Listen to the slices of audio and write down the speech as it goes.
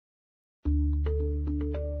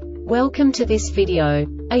Welcome to this video.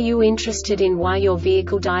 Are you interested in why your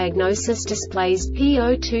vehicle diagnosis displays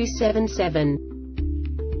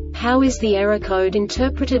P0277? How is the error code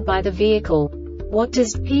interpreted by the vehicle? What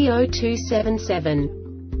does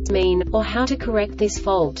P0277 mean, or how to correct this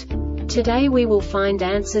fault? Today we will find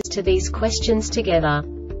answers to these questions together.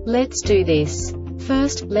 Let's do this.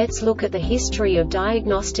 First, let's look at the history of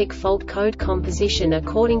diagnostic fault code composition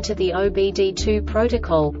according to the OBD2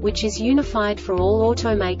 protocol, which is unified for all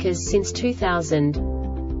automakers since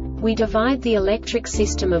 2000. We divide the electric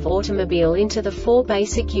system of automobile into the four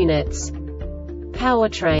basic units: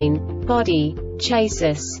 powertrain, body,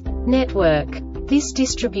 chassis, network. This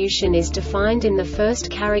distribution is defined in the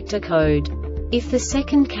first character code. If the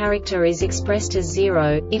second character is expressed as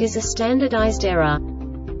 0, it is a standardized error.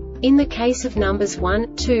 In the case of numbers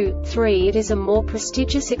 1, 2, 3, it is a more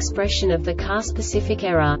prestigious expression of the car-specific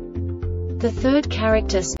error. The third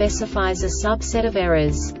character specifies a subset of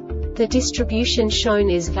errors. The distribution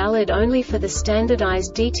shown is valid only for the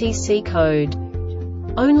standardized DTC code.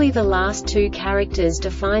 Only the last two characters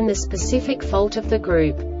define the specific fault of the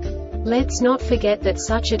group. Let's not forget that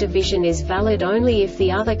such a division is valid only if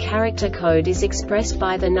the other character code is expressed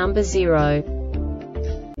by the number 0.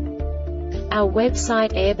 Our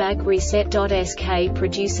website airbagreset.sk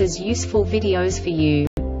produces useful videos for you.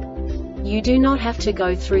 You do not have to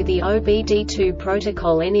go through the OBD2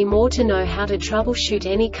 protocol anymore to know how to troubleshoot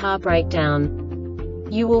any car breakdown.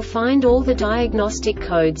 You will find all the diagnostic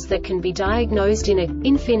codes that can be diagnosed in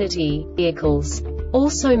Infinity vehicles.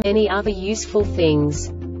 Also many other useful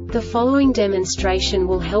things. The following demonstration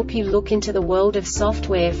will help you look into the world of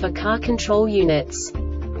software for car control units.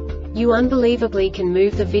 You unbelievably can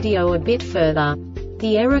move the video a bit further.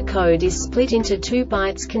 The error code is split into 2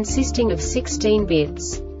 bytes consisting of 16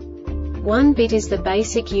 bits. 1 bit is the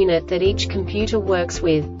basic unit that each computer works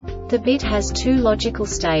with. The bit has 2 logical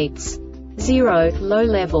states: 0, low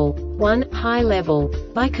level, 1, high level.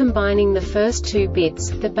 By combining the first 2 bits,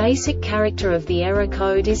 the basic character of the error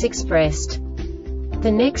code is expressed.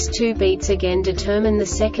 The next 2 beats again determine the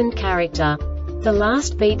second character. The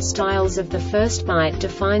last beat styles of the first byte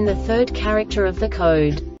define the third character of the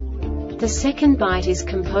code. The second byte is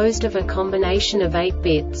composed of a combination of 8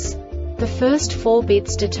 bits. The first 4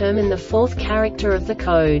 bits determine the fourth character of the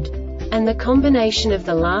code. And the combination of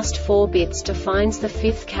the last 4 bits defines the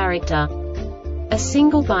fifth character. A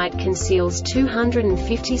single byte conceals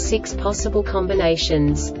 256 possible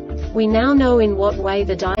combinations. We now know in what way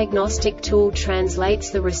the diagnostic tool translates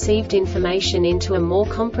the received information into a more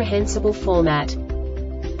comprehensible format.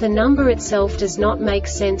 The number itself does not make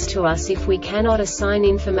sense to us if we cannot assign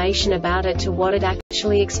information about it to what it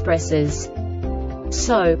actually expresses.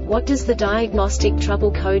 So, what does the diagnostic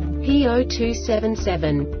trouble code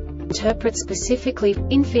P0277 interpret specifically for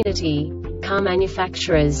Infinity car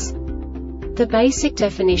manufacturers? The basic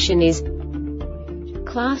definition is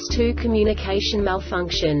Class 2 communication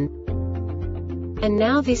malfunction. And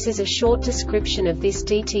now this is a short description of this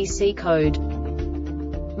DTC code.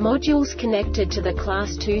 Modules connected to the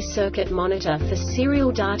Class 2 circuit monitor for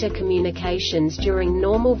serial data communications during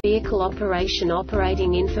normal vehicle operation.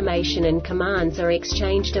 Operating information and commands are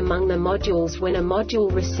exchanged among the modules. When a module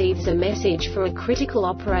receives a message for a critical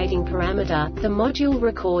operating parameter, the module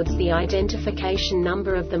records the identification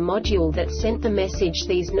number of the module that sent the message.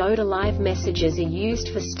 These node-alive messages are used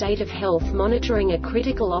for state of health monitoring. A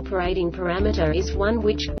critical operating parameter is one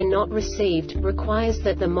which, when not received, requires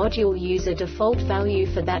that the module use a default value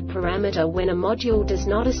for that parameter. When a module does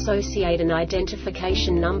not associate an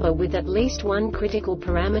identification number with at least one critical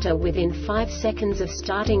parameter within 5 seconds of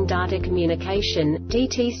starting data communication,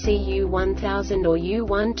 DTC U1000 or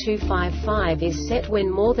U1255 is set. When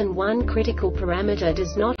more than one critical parameter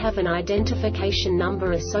does not have an identification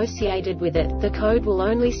number associated with it, the code will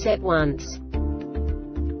only set once.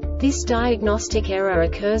 This diagnostic error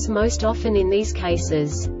occurs most often in these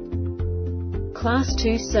cases. Class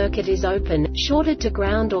 2 circuit is open, shorted to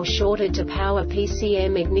ground or shorted to power.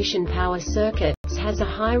 PCM ignition power circuits has a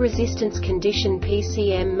high resistance condition.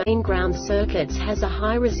 PCM main ground circuits has a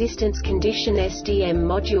high resistance condition. SDM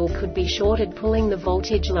module could be shorted, pulling the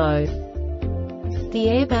voltage low. The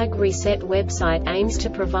Airbag Reset website aims to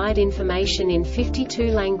provide information in 52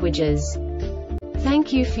 languages.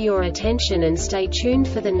 Thank you for your attention and stay tuned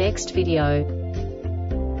for the next video.